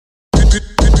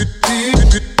Over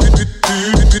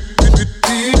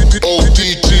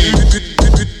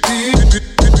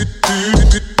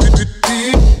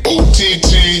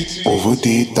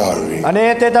Teh Tarik.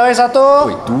 Ani teh tarik satu.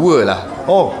 Oi, dua lah.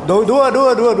 Oh, dua.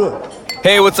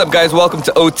 Hey, what's up, guys? Welcome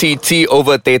to OTT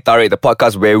Over Teh Tarik, the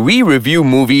podcast where we review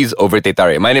movies over Teh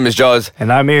Tarik. My name is Jaws.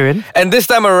 And I'm Aaron. And this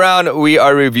time around, we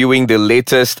are reviewing the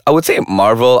latest, I would say,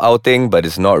 Marvel outing, but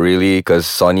it's not really because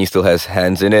Sony still has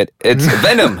hands in it. It's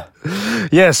Venom.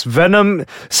 Yes, Venom,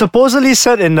 supposedly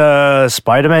set in the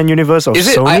Spider-Man universe of Is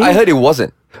it? Sony. I heard it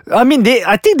wasn't. I mean,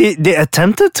 I think they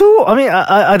attempted to. I mean,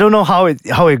 I don't know how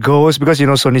it goes because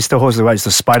Sony still holds the rights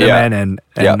to Spider-Man and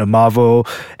the Marvel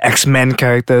X-Men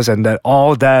characters and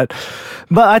all that.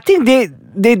 But I think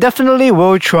they definitely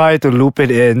will try to loop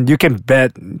it in. You can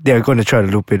bet they're going to try to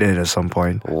loop it in at some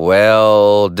point.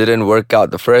 Well, didn't work out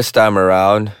the first time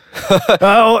around.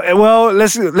 Well,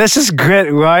 let's just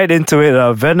get right into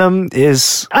it. Venom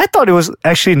I thought it was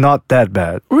actually not that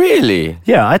bad. Really?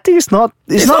 Yeah, I think it's not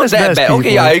as that bad.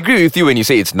 Okay, yeah, I agree with you when you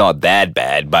say it's not that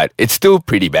bad, but it's still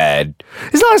pretty bad.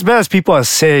 It's not as bad as people are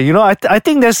saying. I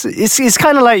think it's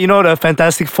kind of like the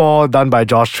Fantastic Four done by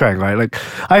Josh Trank, right? Like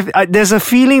there's a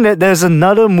feeling that there's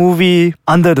another movie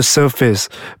under the surface,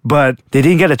 but they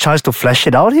didn't get a chance to flesh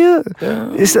it out here.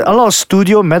 Yeah. It's a lot of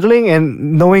studio meddling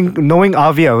and knowing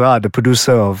Avi Arad, the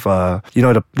producer of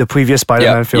the previous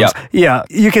Spider-Man films. Yeah,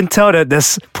 you can tell that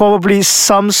there's probably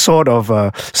some sort of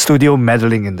studio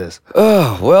meddling in this.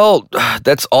 Well,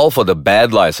 that's all for the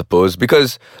bad lie, I suppose.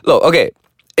 Because, look, okay,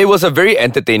 it was a very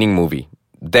entertaining movie.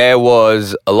 There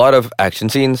was a lot of action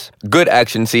scenes, good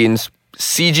action scenes.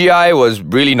 CGI was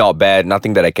really not bad.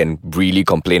 Nothing that I can really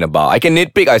complain about. I can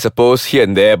nitpick, I suppose, here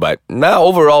and there, but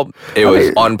overall, it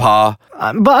was on par.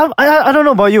 But I don't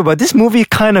know about you, but this movie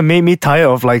kind of made me tired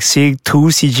of like seeing two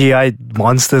CGI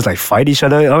monsters like fight each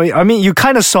other. I mean, you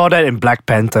kind of saw that in Black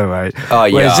Panther, right?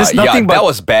 That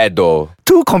was bad though.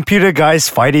 Two computer guys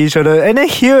fight each other, and then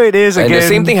here it is again. And the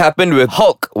same thing happened with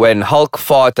Hulk when Hulk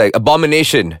fought like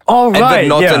Abomination. Oh, right, Edward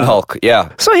Norton Hulk, yeah.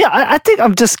 So yeah, I think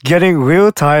I'm just getting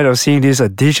real tired of seeing these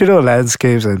digital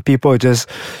landscapes and people just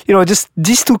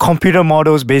these two computer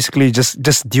models basically just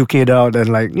duking it out and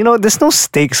like there's no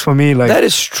stakes for me. Like that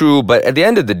is true, but at the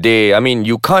end of the day, I mean,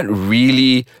 you can't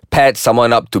really pad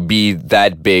someone up to be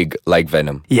that big like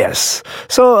Venom. Yes.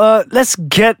 So let's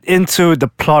get into the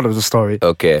plot of the story.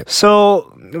 Okay.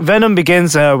 So Venom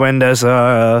begins when there's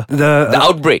the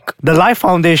outbreak. The Life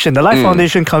Foundation. The Life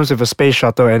Foundation comes with a space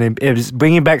shuttle and it is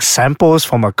bringing back samples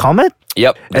from a comet.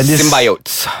 Yep, and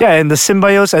symbiotes. Yeah, and the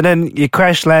symbiotes, and then it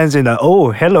crash lands in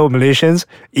hello Malaysians,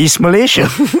 East Malaysia,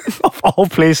 of all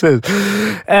places.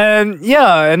 And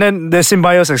then the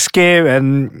symbiotes escape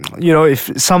and, if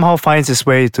somehow finds its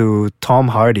way to Tom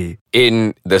Hardy.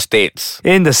 In the States.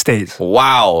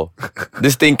 Wow.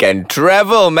 This thing can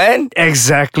travel, man.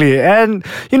 Exactly. And,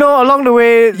 along the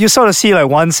way, you sort of see like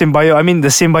one symbiote. I mean,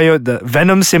 the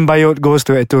Venom symbiote goes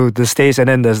to the States, and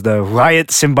then there's the Riot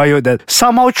symbiote that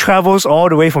somehow travels all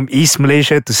the way from East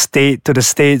Malaysia to the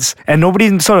States. And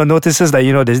nobody sort of notices that,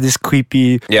 there's this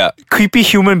creepy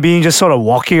human being just sort of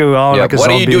walking around like a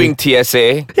zombie. What are you doing,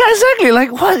 TSA? Yeah, exactly.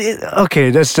 Like, what? Okay,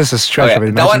 that's just a stretch of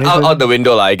imagination. That one out the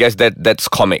window, I guess that's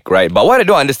comic, right? But what I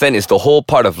don't understand is the whole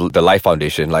part of the Life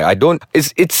Foundation. Like,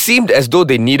 it seemed as though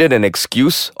they needed an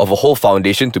excuse of a whole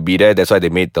foundation to be there. That's why they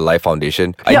made the Life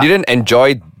Foundation. I didn't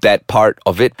enjoy that part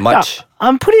of it much. Yeah,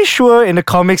 I'm pretty sure in the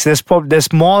comics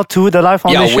there's more to the Life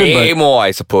Foundation. Yeah, way more,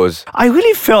 I suppose. I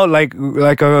really felt like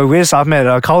Riz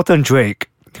Ahmed, Carlton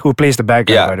Drake, who plays the bad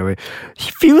guy, by the way.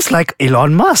 He feels like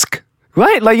Elon Musk.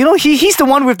 Right? Like, he's the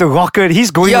one with the rocket.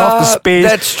 He's going off to space.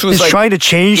 That's true. He's like trying to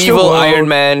change the evil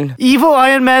world. Evil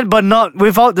Iron Man, but not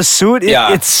without the suit.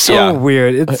 It's so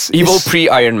weird. It's evil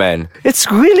pre-Iron Man.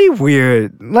 It's really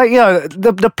weird. Like,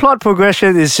 the plot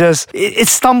progression is just... It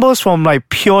stumbles from, like,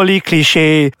 purely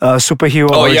cliche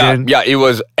superhero origin. Yeah, it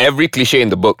was every cliche in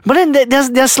the book. But then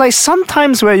there's like some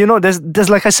times where, there's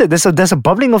like I said, there's a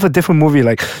bubbling of a different movie.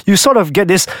 Like, you sort of get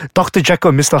this Dr. Jekyll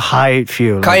and Mr. Hyde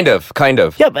feel. Kind of.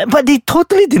 Yeah, but they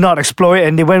totally did not explore it,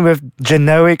 and they went with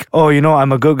generic,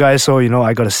 I'm a good guy, so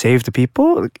I gotta save the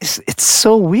people. It's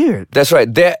so weird. That's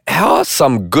right. There are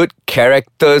some good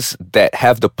characters that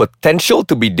have the potential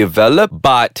to be developed,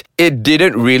 but it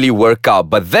didn't really work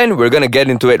out. But then we're gonna get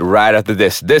into it right after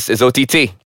this. This is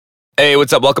OTT. Hey,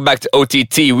 what's up? Welcome back to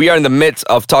OTT. We are in the midst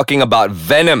of talking about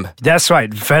Venom. That's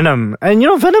right, Venom. And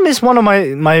Venom is one of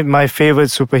my favorite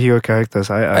superhero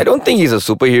characters. I don't think he's a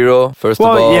superhero, first of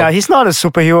all. Well, yeah, he's not a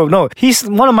superhero. No, he's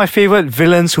one of my favorite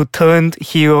villains who turned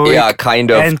hero. Yeah, kind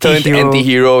of. Turned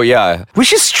anti-hero, yeah.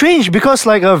 Which is strange because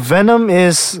Venom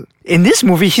is... in this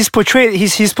movie, he's portrayed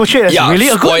as really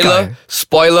a good guy.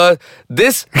 Spoiler.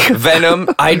 This Venom,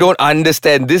 I don't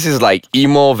understand. This is like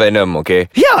emo Venom, okay?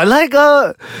 Yeah, like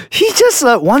he just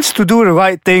wants to do the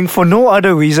right thing for no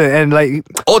other reason, and like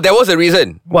Oh, there was a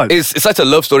reason. What? It's such a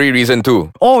love story reason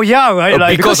too. oh yeah, right,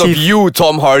 like because of you,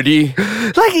 Tom Hardy.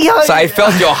 like yeah, So I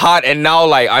felt your heart, and now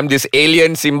like I'm this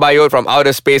alien symbiote from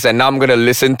outer space, and now I'm gonna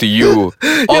listen to you.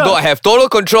 Although I have total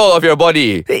control of your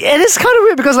body. And it's kind of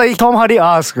weird because like Tom Hardy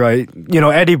asked, right,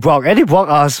 Eddie Brock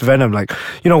asked Venom like,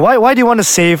 why do you want to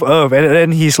save Earth? And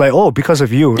then he's like, oh, because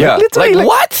of you. Yeah. Literally, Like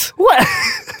what? What?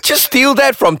 Just steal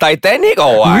that from Titanic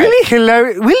or what? Really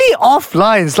hilarious, really off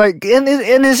lines. Like, and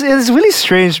it's really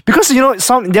strange because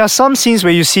there are some scenes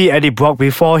where you see Eddie Brock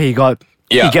before he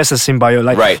gets a symbiote.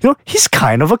 Like, Right. He's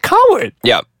kind of a coward.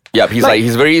 Yeah. Yeah.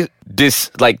 He's very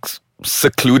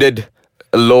secluded,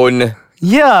 alone.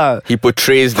 Yeah. He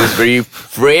portrays this very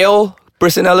frail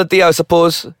personality, I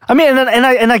suppose. I mean,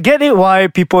 and I get it why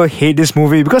people hate this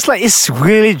movie because like it's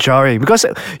really jarring because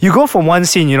you go from one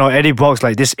scene, Eddie Brock's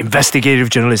like this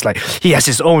investigative journalist, like he has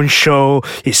his own show,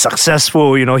 he's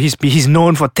successful, he's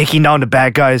known for taking down the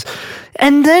bad guys,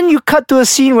 and then you cut to a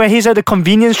scene where he's at a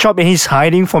convenience shop and he's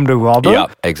hiding from the robber. Yeah,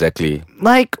 exactly.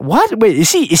 Like what? Wait,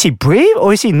 is he brave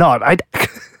or is he not?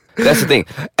 That's the thing.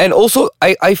 And also,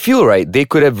 I feel, right, they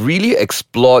could have really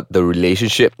explored the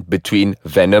relationship between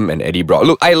Venom and Eddie Brock.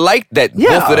 Look, I liked that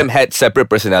both of them had separate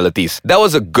personalities. That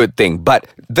was a good thing. But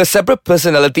the separate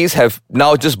personalities have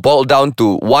now just boiled down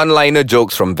to one-liner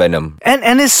jokes from Venom.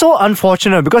 And it's so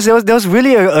unfortunate because there was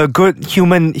really a good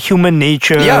human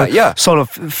nature sort of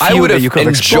feel I would that you have could have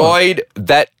explored. enjoyed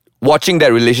that. Watching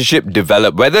that relationship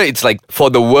develop, whether it's like for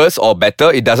the worse or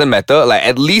better, it doesn't matter. Like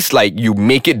at least like you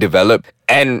make it develop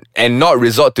and not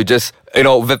resort to just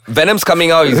Venom's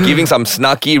coming out, he's giving some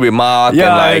snarky remark and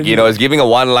like he's giving a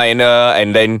one-liner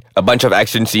and then a bunch of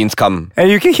action scenes come.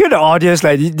 And you can hear the audience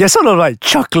like they're sort of like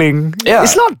chuckling. Yeah.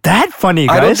 It's not that funny,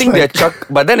 guys. I don't think they're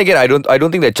but then again, I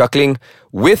don't think they're chuckling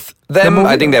with them.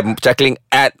 I think they're chuckling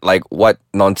at like what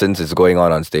nonsense is going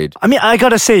on stage. I mean, I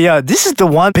gotta say, this is the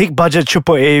one big budget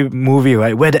AAA movie,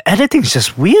 right, where the editing's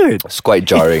just weird. It's quite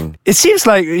jarring. It seems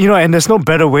like, and there's no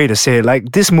better way to say it.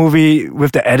 Like this movie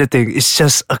with the editing is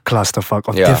just a clusterfuck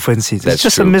of different scenes. It's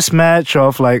just a mismatch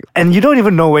of like, and you don't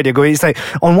even know where they're going. It's like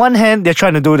on one hand they're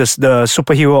trying to do the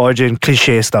superhero origin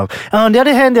cliche stuff, and on the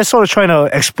other hand they're sort of trying to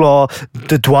explore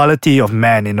the duality of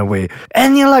man in a way.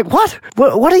 And you're like, what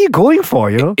are you going for?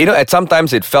 At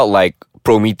sometimes it felt like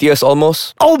Prometheus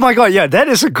almost. Oh my god, yeah, that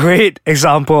is a great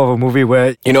example of a movie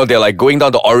where they're like going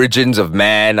down the origins of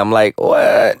man. I'm like,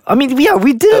 what? I mean, yeah,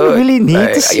 we didn't really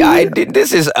need to see. Yeah, I did.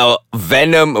 This is a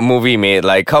Venom movie, mate.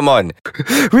 Like, come on.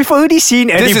 We've already seen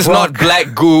Eddie This is Brock. not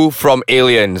black goo from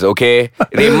Aliens, okay?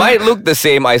 They might look the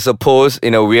same, I suppose,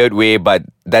 in a weird way, but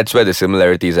that's where the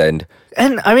similarities end.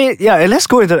 And I mean, and let's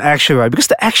go into the action, right? Because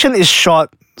the action is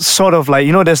shot sort of like,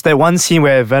 there's that one scene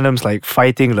where Venom's like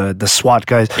fighting the SWAT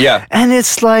guys. Yeah. And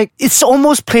it's like, it's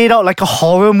almost played out like a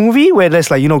horror movie where there's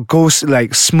like, ghosts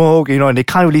like smoke, and they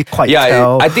can't really quite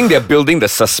tell. I think they're building the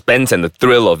suspense and the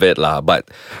thrill of it, but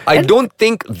I don't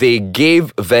think they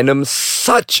gave Venom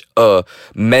such a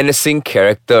menacing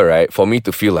character, right? For me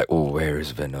to feel like, oh, where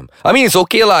is Venom? I mean, it's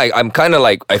okay, like, I'm kind of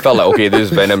like, I felt like, okay, this is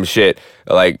Venom shit.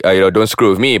 Like, don't screw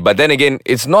with me. But then again,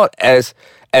 it's not as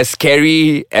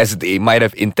scary as they might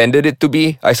have intended it to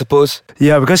be, I suppose.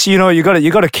 Yeah, because you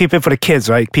gotta keep it for the kids,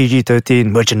 right? PG-13,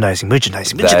 merchandising.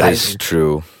 That is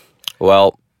true.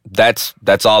 Well, that's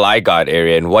all I got,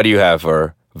 Arian. What do you have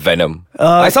for Venom?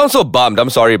 I sound so bummed.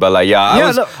 I'm sorry, but like,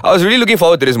 I was really looking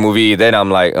forward to this movie. Then I'm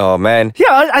like, oh man.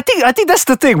 Yeah, I think that's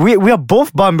the thing. We are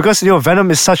both bummed because Venom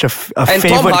is such a favorite and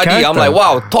Tom Hardy, character. I'm like,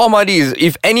 wow, Tom Hardy is.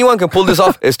 If anyone can pull this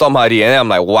off, it's Tom Hardy. And then I'm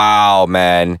like, wow,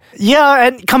 man. Yeah,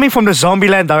 and coming from the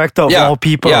Zombieland director of all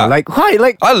people, like why?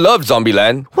 Like I love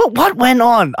Zombieland. What went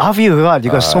on? Avi Arad,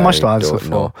 you got so much to answer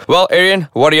for. Well, Arian,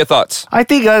 what are your thoughts? I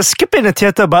think skip it in the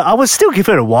theater, but I would still give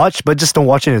it a watch, but just don't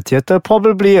watch it in the theater.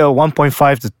 Probably a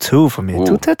 1.5 to 2 for me.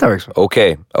 2 theater.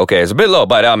 Okay, it's a bit low,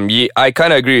 but I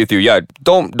kind of agree with you. Yeah,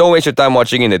 don't waste your time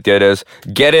watching in the theaters.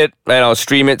 Get it,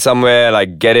 stream it somewhere,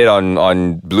 like get it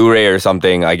on Blu-ray or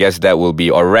something. I guess that will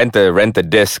be, or rent a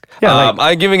disc. Yeah,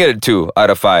 I'm giving it a 2 out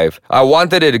of 5. I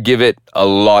wanted it to give it a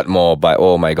lot more, but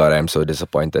oh my god, I'm so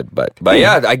disappointed. But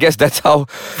yeah, I guess that's the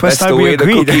way the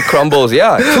cookie crumbles.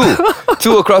 Yeah,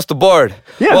 2 across the board.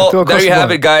 Yeah, well, there you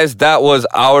have it, guys. That was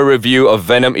our review of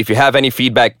Venom. If you have any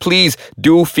feedback, please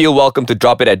do feel welcome welcome to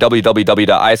drop it at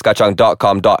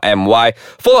www.aiskachang.com.my.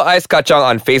 Follow Ais Kachang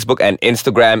on Facebook and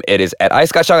Instagram. It is at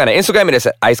Ais Kachang, and on Instagram it is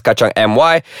at Ais Kachang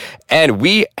MY. And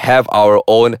we have our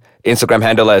own Instagram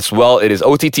handle as well. It is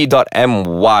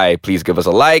ott.my. Please give us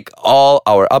a like. All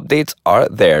our updates are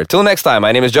there. Till next time,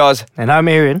 my name is Jaws. And I'm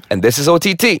Aaron. And this is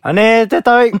OTT. Ane,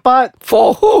 tarik empat.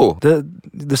 For who? The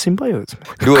symbiotes.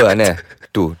 Dua, ane.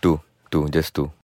 Two. Just two.